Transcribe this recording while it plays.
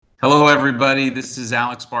Hello, everybody. This is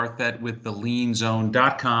Alex Barthet with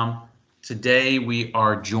theleanzone.com. Today, we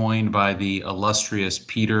are joined by the illustrious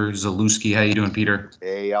Peter Zalewski. How you doing, Peter?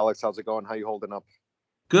 Hey, Alex, how's it going? How you holding up?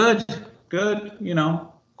 Good, good.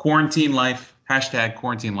 Quarantine life. Hashtag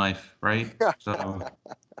quarantine life, right? So,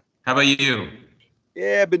 how about you?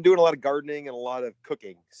 Yeah, I've been doing a lot of gardening and a lot of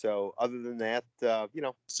cooking. So other than that, kind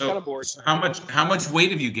of So, bored. so how much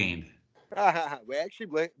weight have you gained? We actually,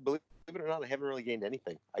 believe it or not, I haven't really gained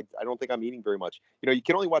anything. I don't think I'm eating very much. You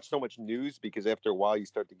can only watch so much news because after a while you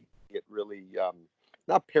start to get really,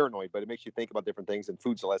 not paranoid, but it makes you think about different things, and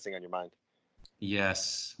food's the last thing on your mind.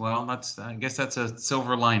 Yes. Well, I guess that's a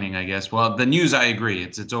silver lining, I guess. Well, the news, I agree.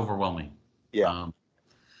 It's overwhelming. Yeah,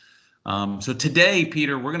 Um, so today,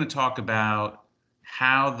 Peter, we're going to talk about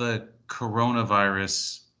how the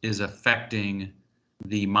coronavirus is affecting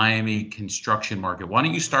the Miami construction market. Why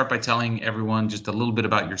don't you start by telling everyone just a little bit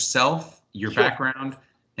about yourself, your sure. background,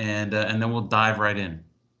 and then we'll dive right in.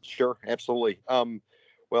 Sure, absolutely.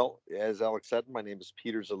 Well, as Alex said, my name is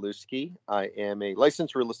Peter Zalewski. I am a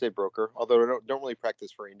licensed real estate broker, although I don't really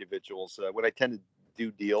practice for individuals. When I tend to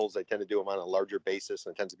do deals, I tend to do them on a larger basis,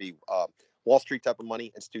 and it tends to be Wall Street type of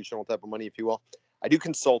money, institutional type of money, if you will. I do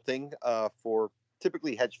consulting for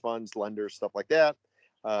typically hedge funds, lenders, stuff like that,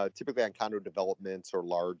 typically on condo developments or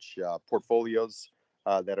large portfolios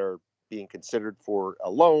that are being considered for a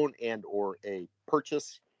loan and or a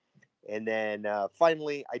purchase. And then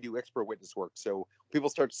finally, I do expert witness work. So people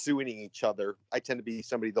start suing each other. I tend to be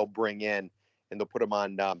somebody they'll bring in and they'll put them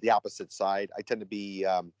on the opposite side. I tend to be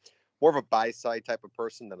more of a buy side type of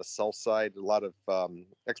person than a sell side. A lot of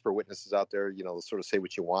expert witnesses out there, they'll sort of say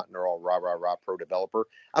what you want and they're all rah, rah, rah, pro developer.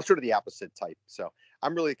 I'm sort of the opposite type. So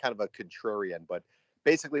I'm really kind of a contrarian, but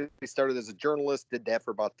basically we started as a journalist, did that for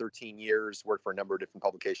about 13 years, worked for a number of different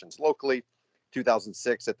publications locally.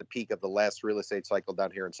 2006, at the peak of the last real estate cycle down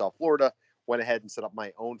here in South Florida, went ahead and set up my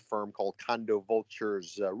own firm called Condo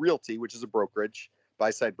Vultures Realty, which is a brokerage, buy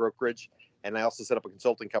side brokerage. And I also set up a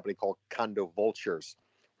consulting company called Condo Vultures.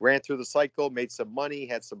 Ran through the cycle, made some money,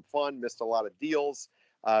 had some fun, missed a lot of deals,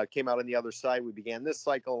 came out on the other side. We began this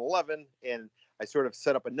cycle in 11, and I sort of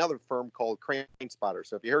set up another firm called Crane Spotter.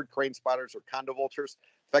 So if you heard Crane Spotters or Condo Vultures,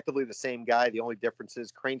 effectively the same guy. The only difference is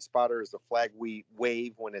Crane Spotter is the flag we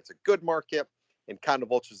wave when it's a good market, and Condo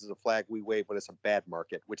Vultures is a flag we wave when it's a bad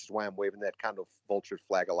market, which is why I'm waving that Condo Vultures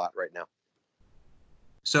flag a lot right now.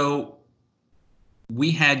 So we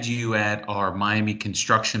had you at our Miami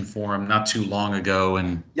Construction Forum not too long ago,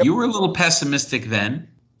 and Yep. you were a little pessimistic then.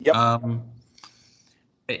 Yep. Um,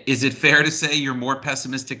 is it fair to say you're more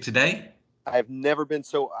pessimistic today? I've never been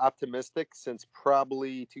so optimistic since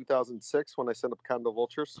probably 2006 when I set up Condo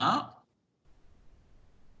Vultures. Oh,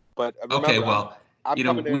 But okay. remember, Well, I'm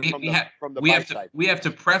coming in we from the we buy have to side. we have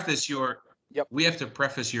to preface your Yep. we have to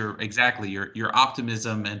preface your exactly your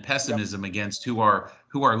optimism and Yep. pessimism against who our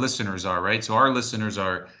listeners are, right? So our listeners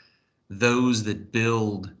are those that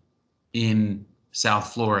build in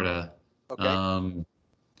South Florida. Okay. Um,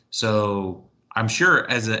 so I'm sure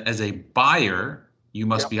as a buyer, you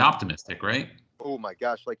must Yep. be optimistic, right? Oh my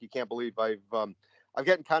gosh! Like you can't believe I've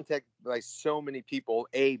gotten contacted by so many people.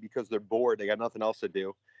 A, because they're bored, they got nothing else to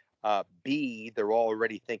do. B, they're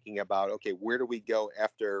already thinking about, okay, where do we go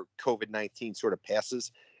after COVID-19 sort of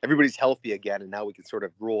passes? Everybody's healthy again, and now we can sort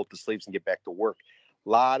of roll up the sleeves and get back to work. A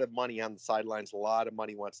lot of money on the sidelines. A lot of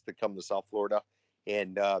money wants to come to South Florida.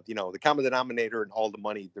 And, the common denominator and all the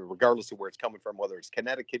money, regardless of where it's coming from, whether it's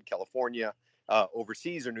Connecticut, California,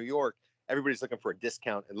 overseas, or New York, everybody's looking for a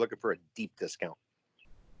discount and looking for a deep discount.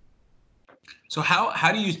 So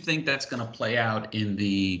how do you think that's going to play out in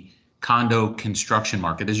the condo construction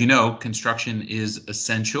market? As you know, construction is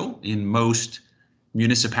essential in most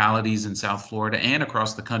municipalities in South Florida and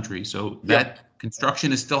across the country. So Yep. that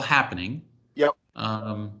construction is still happening. Yep.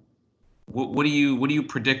 Um, what do you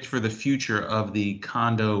predict for the future of the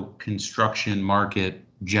condo construction market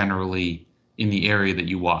generally in the area that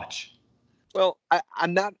you watch? Well,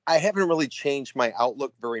 I haven't really changed my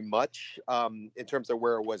outlook very much in terms of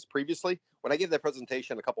where it was previously. When I gave that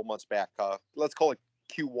presentation a couple months back, let's call it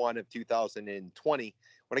Q1 of 2020,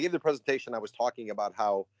 when I gave the presentation, I was talking about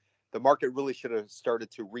how the market really should have started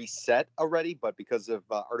to reset already, but because of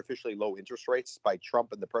artificially low interest rates by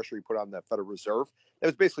Trump and the pressure he put on the Federal Reserve, it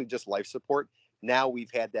was basically just life support. Now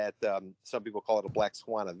we've had that, some people call it a black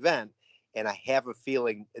swan event, and I have a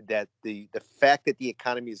feeling that the fact that the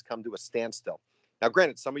economy has come to a standstill. Now,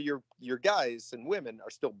 granted, some of your guys and women are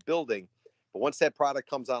still building, but once that product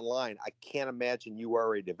comes online, I can't imagine you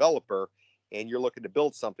are a developer and you're looking to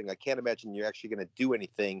build something. I can't imagine you're actually going to do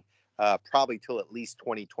anything probably till at least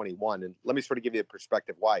 2021. And let me sort of give you a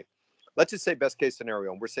perspective why. let's just say best case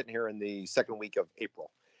scenario, and we're sitting here in the second week of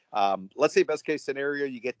April. Let's say best case scenario,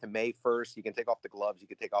 you get to May 1st, you can take off the gloves, you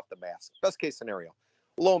can take off the mask. Best case scenario.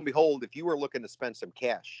 Lo and behold, if you were looking to spend some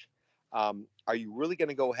cash, are you really going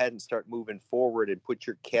to go ahead and start moving forward and put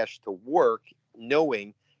your cash to work,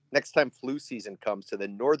 knowing next time flu season comes to the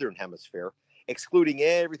northern hemisphere, excluding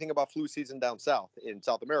everything about flu season down south in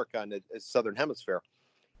South America and the southern hemisphere?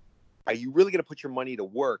 Are you really going to put your money to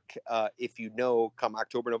work if you know come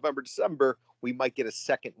October, November, December, we might get a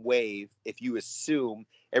second wave if you assume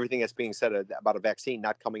everything that's being said about a vaccine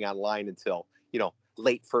not coming online until,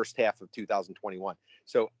 late first half of 2021?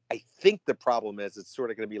 So I think the problem is it's sort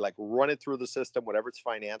of going to be like running through the system, whatever it's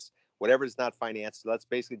financed, whatever is not financed. Let's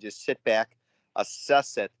basically just sit back,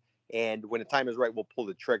 assess it, and when the time is right, we'll pull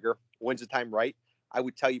the trigger. When's the time right? I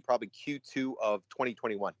would tell you probably Q2 of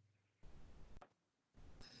 2021.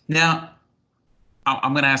 Now,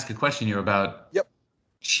 I'm going to ask a question here about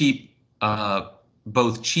cheap,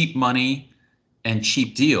 both cheap money and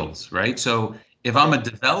cheap deals, right? So if I'm a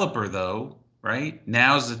developer, though, right,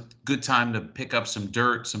 now's a good time to pick up some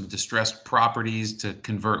dirt, some distressed properties to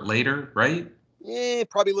convert later, right? Yeah,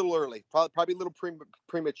 probably a little early, probably a little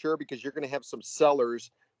premature, because you're going to have some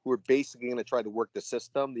sellers who are basically going to try to work the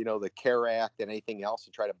system, the CARE Act and anything else,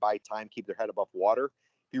 to try to buy time, keep their head above water.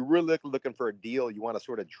 If you're really looking for a deal, you want to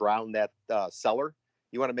sort of drown that seller.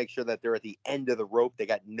 You want to make sure that they're at the end of the rope. They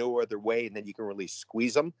got no other way, and then you can really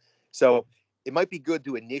squeeze them. So it might be good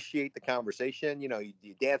to initiate the conversation. You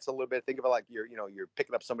dance a little bit. Think of it like you're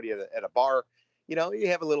picking up somebody at a bar. You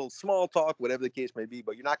have a little small talk, whatever the case may be,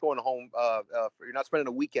 but you're not going home. You're not spending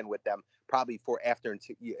a weekend with them probably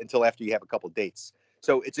until after you have a couple of dates.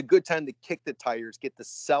 So it's a good time to kick the tires, get the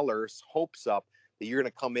seller's hopes up that you're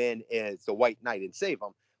going to come in as the white knight and save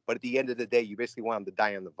them. But at the end of the day, you basically want them to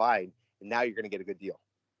die on the vine, and now you're going to get a good deal.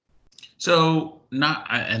 So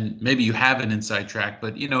and maybe you have an inside track,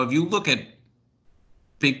 but if you look at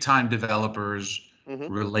big time developers,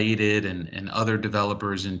 Related and other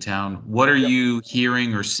developers in town, what are you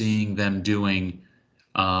hearing or seeing them doing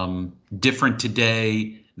different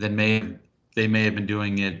today than they may have been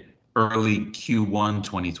doing it early Q1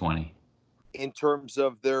 2020? In terms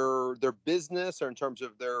of their business, or in terms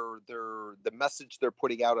of the message they're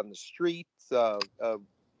putting out on the streets?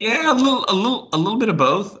 Yeah, a little bit of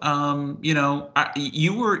both.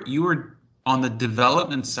 You were on the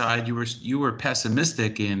development side. You were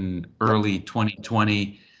pessimistic in early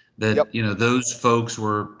 2020 that those folks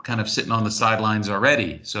were kind of sitting on the sidelines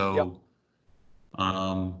already. So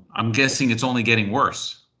I'm guessing it's only getting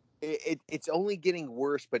worse. It's only getting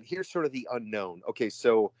worse, but here's sort of the unknown. Okay,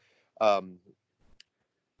 so Mnuchin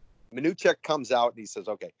comes out and he says,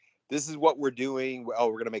 okay, this is what we're doing. We're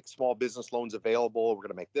going to make small business loans available. We're going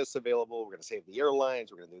to make this available. We're going to save the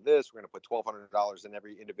airlines. We're going to do this. We're going to put $1,200 in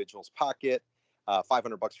every individual's pocket,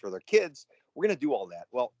 $500 for their kids. We're going to do all that.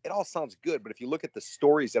 Well, it all sounds good, but if you look at the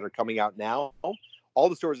stories that are coming out now, all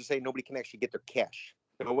the stories are saying nobody can actually get their cash.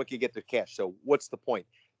 No one can get their cash. So what's the point?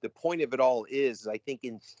 The point of it all is, I think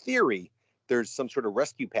in theory, there's some sort of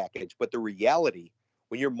rescue package, but the reality,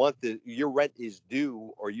 when your rent is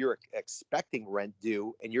due, or you're expecting rent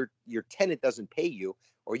due, and your tenant doesn't pay you,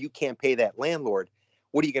 or you can't pay that landlord,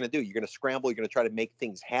 what are you going to do? You're going to scramble. You're going to try to make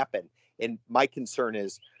things happen. And my concern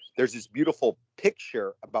is there's this beautiful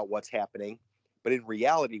picture about what's happening, but in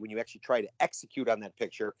reality, when you actually try to execute on that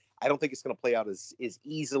picture, I don't think it's going to play out as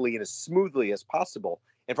easily and as smoothly as possible.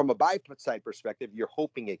 And from a buy side perspective, you're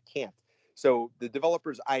hoping it can't. So the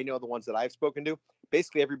developers I know, the ones that I've spoken to,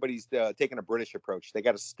 basically everybody's taking a British approach. They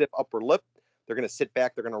got a stiff upper lip. They're going to sit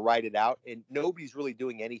back. They're going to ride it out. And nobody's really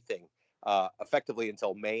doing anything effectively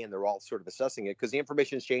until May. And they're all sort of assessing it because the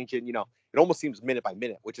information is changing. It almost seems minute by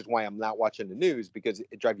minute, which is why I'm not watching the news, because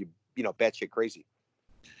it drives you, batshit crazy.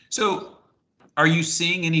 So are you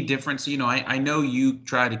seeing any difference? I know you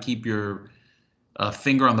try to keep your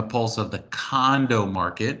finger on the pulse of the condo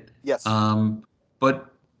market. Yes. But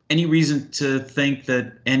any reason to think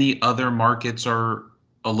that any other markets are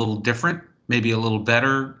a little different, maybe a little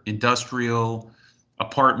better? Industrial,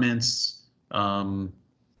 apartments, the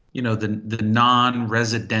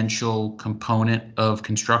non-residential component of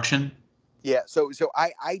construction? Yeah. So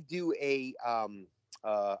I do I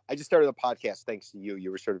just started a podcast thanks to you.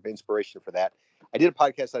 You were sort of inspiration for that. I did a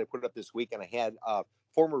podcast that I put up this week, and I had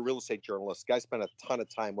former real estate journalist. Guy spent a ton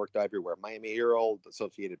of time, worked everywhere: Miami Herald,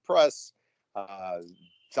 Associated Press,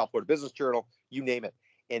 South Florida Business Journal, you name it.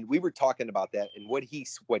 And we were talking about that, and what he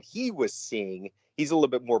was seeing. He's a little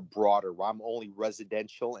bit more broader. Where I'm only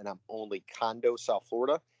residential and I'm only condo South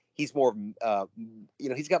Florida. He's more,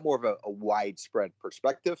 he's got more of a widespread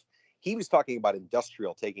perspective. He was talking about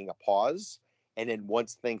industrial taking a pause, and then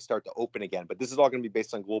once things start to open again. But this is all going to be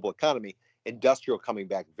based on global economy, industrial coming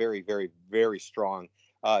back very, very, very strong,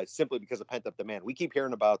 simply because of pent up demand. We keep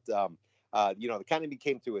hearing about, the economy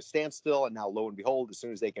came to a standstill, and now lo and behold, as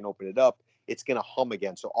soon as they can open it up, it's going to hum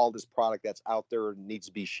again. So all this product that's out there needs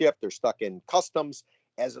to be shipped. They're stuck in customs.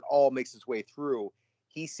 As it all makes its way through,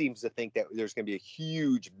 he seems to think that there's going to be a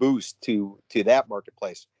huge boost to that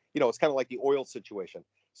marketplace. It's kind of like the oil situation.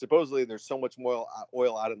 Supposedly, there's so much more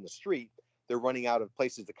oil out in the street, they're running out of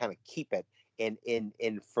places to kind of keep it.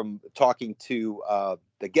 And from talking to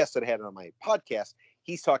the guest that I had on my podcast,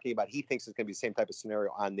 he's talking about he thinks it's going to be the same type of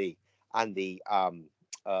scenario on the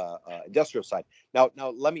industrial side. Now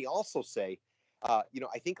let me also say,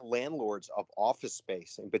 I think landlords of office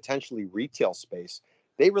space and potentially retail space,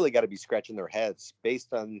 they really got to be scratching their heads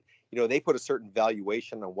based on, they put a certain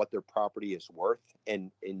valuation on what their property is worth.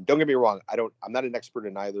 And don't get me wrong, I'm not an expert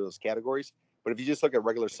in either of those categories, but if you just look at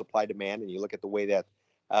regular supply demand and you look at the way that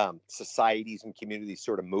societies and communities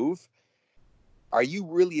sort of move, are you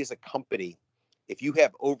really, as a company, if you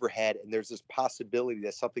have overhead and there's this possibility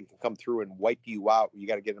that something can come through and wipe you out, you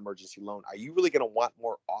got to get an emergency loan, are you really going to want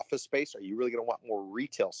more office space? Are you really going to want more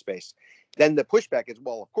retail space? Then the pushback is,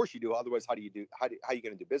 well, of course you do. Otherwise, how are you going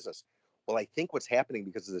to do business? Well, I think what's happening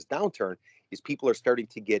because of this downturn is people are starting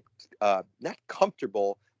to get not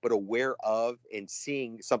comfortable, but aware of and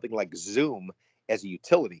seeing something like Zoom as a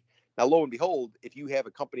utility. Now, lo and behold, if you have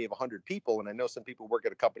a company of 100 people, and I know some people work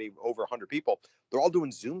at a company of over 100 people, they're all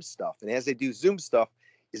doing Zoom stuff. And as they do Zoom stuff,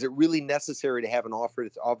 is it really necessary to have an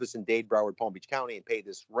office in Dade, Broward, Palm Beach County and pay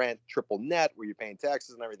this rent triple net where you're paying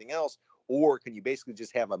taxes and everything else? Or can you basically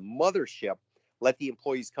just have a mothership, let the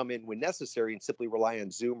employees come in when necessary and simply rely on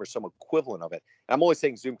Zoom or some equivalent of it? And I'm only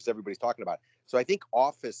saying Zoom because everybody's talking about it. So I think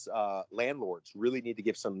office landlords really need to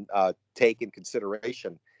give some take and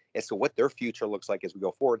consideration as to what their future looks like as we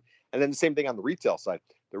go forward. And then the same thing on the retail side.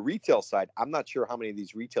 The retail side, I'm not sure how many of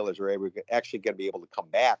these retailers are actually going to be able to come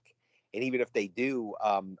back. And even if they do,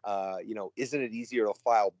 isn't it easier to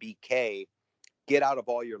file BK, get out of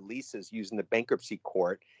all your leases using the bankruptcy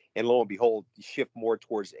court, and lo and behold, shift more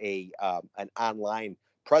towards an online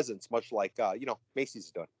presence, much like Macy's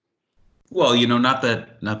is doing. Well, not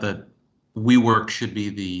that WeWork should be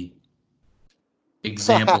the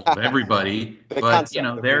example of everybody, but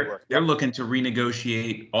they're looking to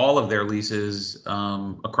renegotiate all of their leases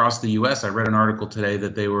across the U.S. I read an article today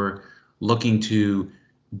that they were looking to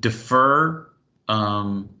defer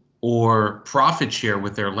or profit share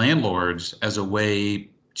with their landlords as a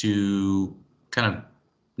way to kind of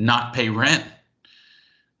not pay rent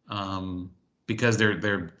because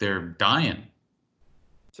they're dying.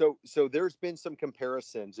 So there's been some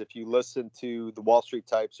comparisons. If you listen to the Wall Street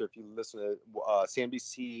types, or if you listen to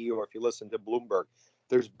CNBC, or if you listen to Bloomberg,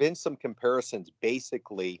 there's been some comparisons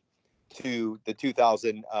basically to the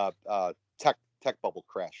 2000 tech bubble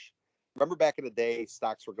crash. Remember back in the day,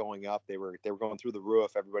 stocks were going up. They were going through the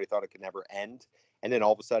roof. Everybody thought it could never end. And then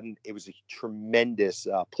all of a sudden, it was a tremendous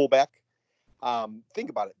pullback. Think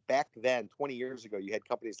about it. Back then, 20 years ago, you had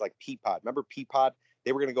companies like Peapod. Remember Peapod?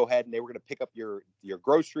 They were going to go ahead and they were going to pick up your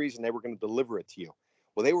groceries and they were going to deliver it to you.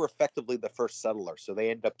 Well, they were effectively the first settler, so they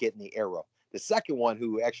ended up getting the arrow. The second one,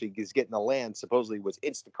 who actually is getting the land, supposedly was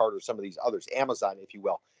Instacart or some of these others, Amazon, if you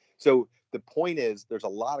will. So the point is, there's a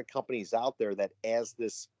lot of companies out there that, as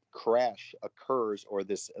this crash occurs, or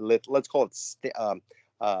this let's call it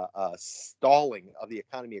stalling of the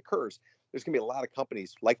economy occurs, there's going to be a lot of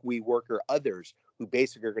companies like WeWork or others who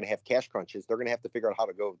basically are going to have cash crunches. They're going to have to figure out how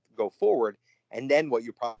to go forward. And then what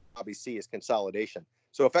you probably see is consolidation.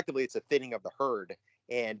 So effectively, it's a thinning of the herd.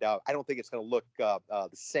 And I don't think it's going to look the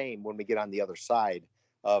same when we get on the other side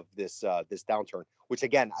of this downturn, which,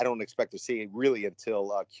 again, I don't expect to see really until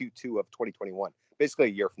Q2 of 2021, basically a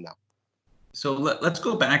year from now. So let's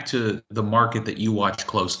go back to the market that you watch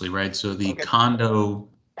closely, right? So the condo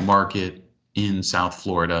market in South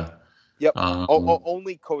Florida. Yep.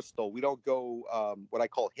 Only coastal. We don't go what I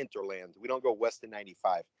call hinterland. We don't go west of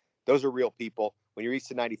 95. Those are real people. When you're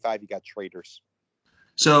east of 95, you got traders.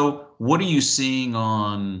 So what are you seeing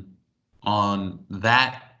on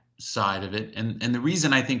that side of it? And the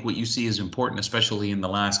reason I think what you see is important, especially in the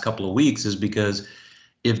last couple of weeks, is because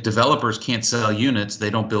if developers can't sell units,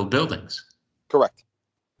 they don't build buildings. Correct.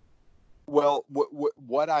 Well,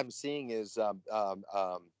 what I'm seeing is I'm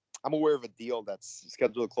aware of a deal that's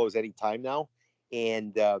scheduled to close any time now.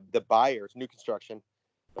 And the buyers, new construction,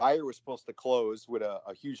 buyer was supposed to close with a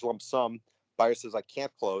huge lump sum. Buyer says, I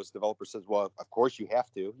can't close. Developer says, well, of course you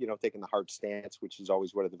have to, taking the hard stance, which is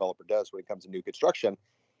always what a developer does when it comes to new construction.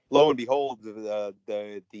 lo and behold,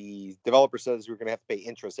 the developer says we're going to have to pay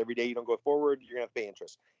interest every day you don't go forward. You're going to have to pay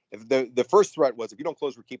interest. If the first threat was if you don't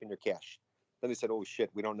close, we're keeping your cash. Then they said, oh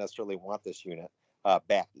shit, we don't necessarily want this unit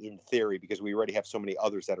back in theory because we already have so many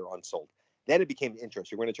others that are unsold. Then it became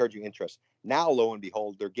interest. You're going to charge you interest. Now, lo and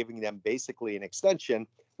behold, they're giving them basically an extension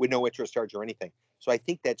with no interest charge or anything. So I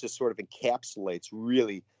think that just sort of encapsulates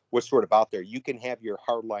really what's sort of out there. You can have your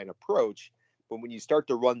hardline approach, but when you start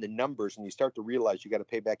to run the numbers and you start to realize you got to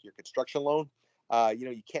pay back your construction loan,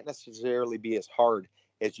 you can't necessarily be as hard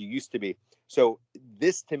as you used to be. So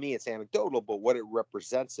this, to me, it's anecdotal, but what it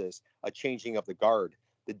represents is a changing of the guard.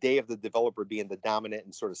 The day of the developer being the dominant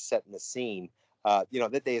and sort of setting the scene,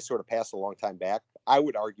 that day has sort of passed a long time back. I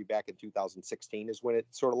would argue back in 2016 is when it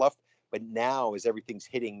sort of left. But now, as everything's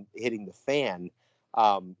hitting the fan,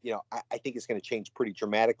 I think it's going to change pretty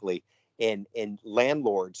dramatically. And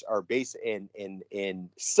landlords are and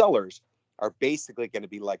sellers are basically going to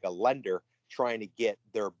be like a lender trying to get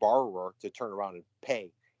their borrower to turn around and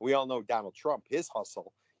pay. We all know Donald Trump, his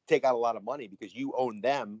hustle, take out a lot of money because you own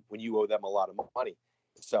them when you owe them a lot of money.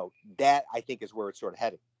 So that, I think, is where it's sort of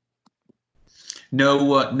heading.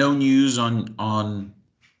 No news on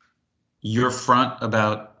your front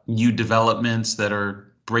about new developments that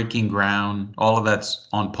are breaking ground. All of that's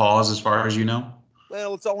on pause as far as you know?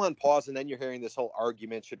 Well, it's all on pause, and then you're hearing this whole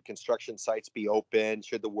argument: should construction sites be open?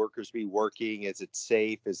 Should the workers be working? Is it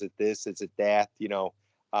safe? Is it this? Is it that?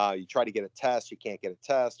 You try to get a test, you can't get a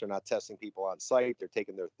test. They're not testing people on site. They're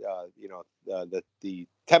taking their, the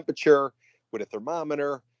temperature with a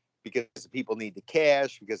thermometer because people need the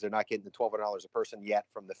cash because they're not getting the $1,200 a person yet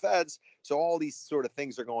from the feds. So all these sort of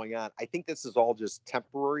things are going on. I think this is all just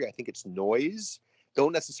temporary. I think it's noise.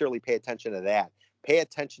 Don't necessarily pay attention to that. Pay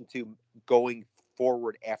attention to going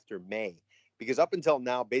forward after May, because up until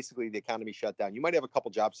now, basically the economy shut down. You might have a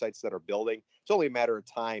couple job sites that are building. It's only a matter of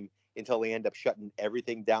time until they end up shutting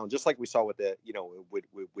everything down, just like we saw with the,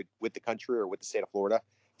 with the country or with the state of Florida.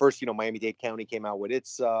 First, Miami-Dade County came out with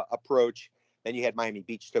its approach. Then you had Miami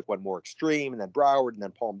Beach took one more extreme, and then Broward, and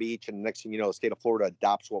then Palm Beach, and the next thing you know, the state of Florida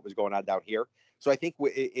adopts what was going on down here. So I think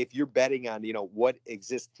if you're betting on, what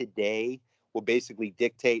exists today will basically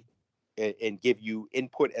dictate and give you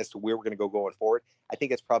input as to where we're going to go going forward, I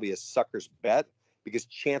think it's probably a sucker's bet, because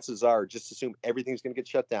chances are, just assume everything's going to get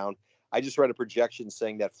shut down. I just read a projection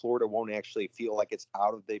saying that Florida won't actually feel like it's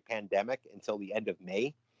out of the pandemic until the end of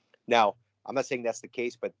May. Now, I'm not saying that's the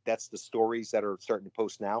case, but that's the stories that are starting to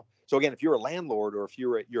post now. So again, if you're a landlord or if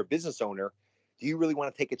you're a business owner, do you really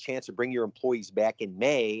want to take a chance to bring your employees back in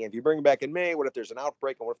May? And if you bring them back in May, what if there's an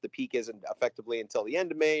outbreak? And what if the peak isn't effectively until the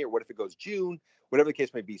end of May? Or what if it goes June? Whatever the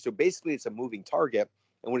case may be. So basically, it's a moving target.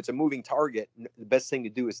 And when it's a moving target, the best thing to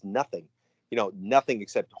do is nothing. Nothing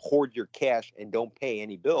except hoard your cash and don't pay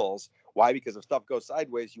any bills. Why? Because if stuff goes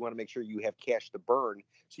sideways, you want to make sure you have cash to burn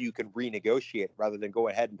so you can renegotiate rather than go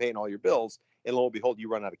ahead and paying all your bills. And lo and behold, you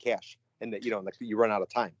run out of cash and that, you run out of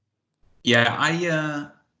time. Yeah,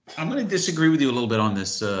 I'm going to disagree with you a little bit on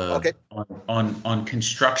this. Okay. On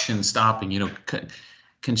construction stopping.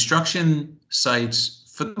 Construction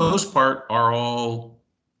sites for the most part are all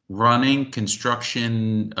running.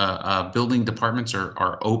 Construction building departments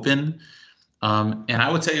are open. And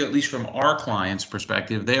I would tell you, at least from our clients'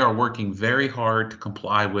 perspective, they are working very hard to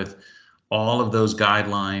comply with all of those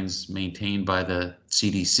guidelines maintained by the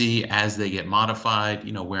CDC as they get modified,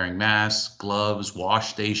 wearing masks, gloves, wash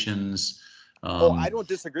stations. I don't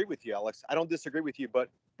disagree with you, Alex. I don't disagree with you, but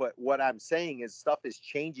what I'm saying is stuff is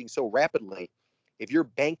changing so rapidly. If you're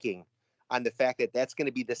banking on the fact that that's going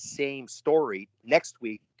to be the same story next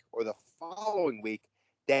week or the following week,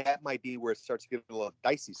 that might be where it starts to get a little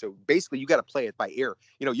dicey. So basically, you got to play it by ear.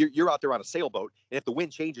 You're out there on a sailboat, and if the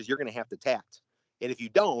wind changes, you're going to have to tact. And if you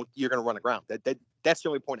don't, you're going to run aground. That's the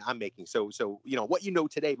only point I'm making. So what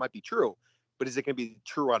today might be true, but is it going to be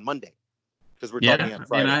true on Monday? Because we're talking on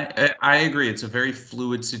Friday. And I agree. It's a very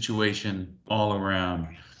fluid situation all around.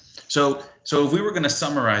 So if we were going to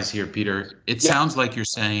summarize here, Peter, it sounds like you're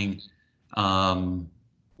saying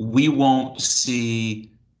we won't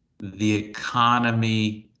see the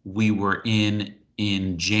economy we were in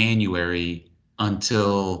January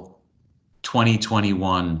until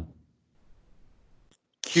 2021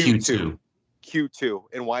 Q2. Q2.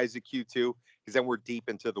 And why is it Q2? Because then we're deep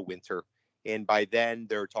into the winter. And by then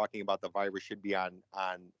they're talking about the virus should be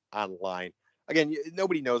online. Again,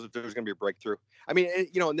 nobody knows if there's going to be a breakthrough. I mean,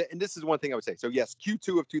 and this is one thing I would say. So yes,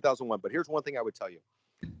 Q2 of 2001. But here's one thing I would tell you.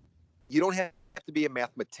 You don't have to be a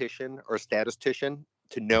mathematician or a statistician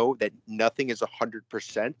to know that nothing is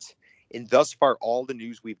 100%. And thus far, all the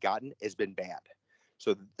news we've gotten has been bad.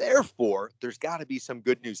 So therefore, there's got to be some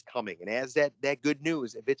good news coming. And as that good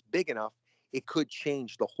news, if it's big enough, it could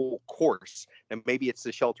change the whole course. And maybe it's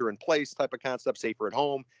the shelter in place type of concept, safer at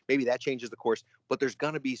home. Maybe that changes the course, but there's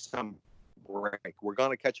going to be some break. We're going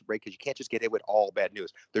to catch a break because you can't just get hit with all bad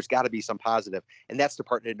news. There's got to be some positive. And that's the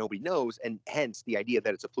part that nobody knows. And hence the idea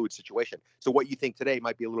that it's a fluid situation. So what you think today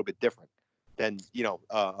might be a little bit different than,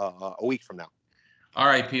 a week from now. All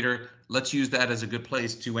right, Peter, let's use that as a good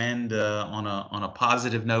place to end on a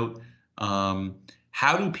positive note.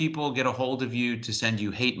 How do people get a hold of you to send you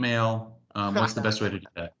hate mail? What's the best way to do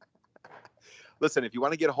that? Listen, if you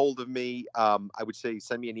want to get a hold of me, I would say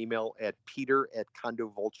send me an email at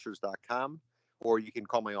peter@condovultures.com, or you can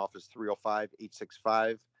call my office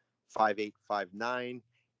 305-865-5859.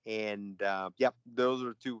 And those are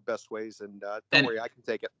the two best ways. And don't worry, I can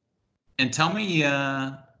take it. And tell me,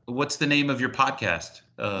 what's the name of your podcast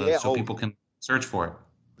so people can search for it?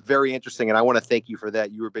 Very interesting. And I want to thank you for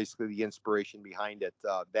that. You were basically the inspiration behind it,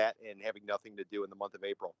 that and having nothing to do in the month of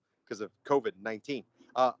April because of COVID-19.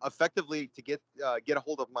 Effectively, to get a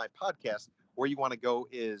hold of my podcast, where you want to go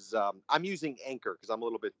is I'm using Anchor because I'm a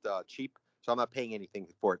little bit cheap, so I'm not paying anything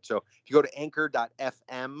for it. So if you go to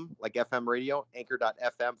anchor.fm, like FM radio,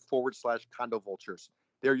 anchor.fm/Condo Vultures.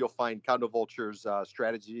 There you'll find Condo Vultures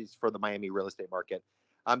strategies for the Miami real estate market.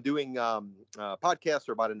 I'm doing podcasts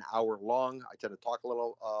are about an hour long. I tend to talk a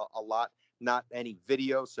lot, not any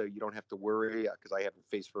video, so you don't have to worry because I have a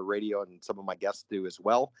face for radio, and some of my guests do as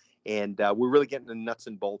well. And we're really getting the nuts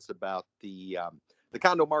and bolts about the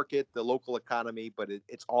condo market, the local economy, but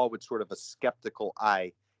it's all with sort of a skeptical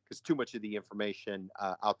eye because too much of the information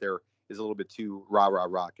out there is a little bit too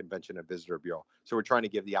rah, convention and visitor bureau. So we're trying to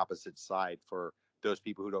give the opposite side for those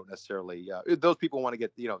people who don't necessarily, those people want to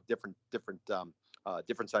get,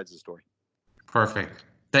 different sides of the story. Perfect.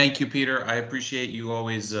 Thank you, Peter. I appreciate you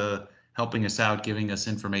always helping us out, giving us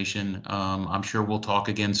information. I'm sure we'll talk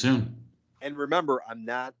again soon. And remember, I'm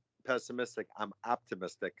not pessimistic. I'm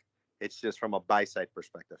optimistic. It's just from a buy side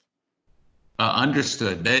perspective.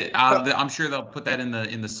 Understood. I'm sure they'll put that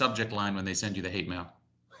in the subject line when they send you the hate mail.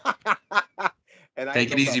 And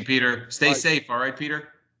take it easy, Peter. Stay safe. All right, Peter.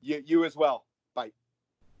 You as well. Bye.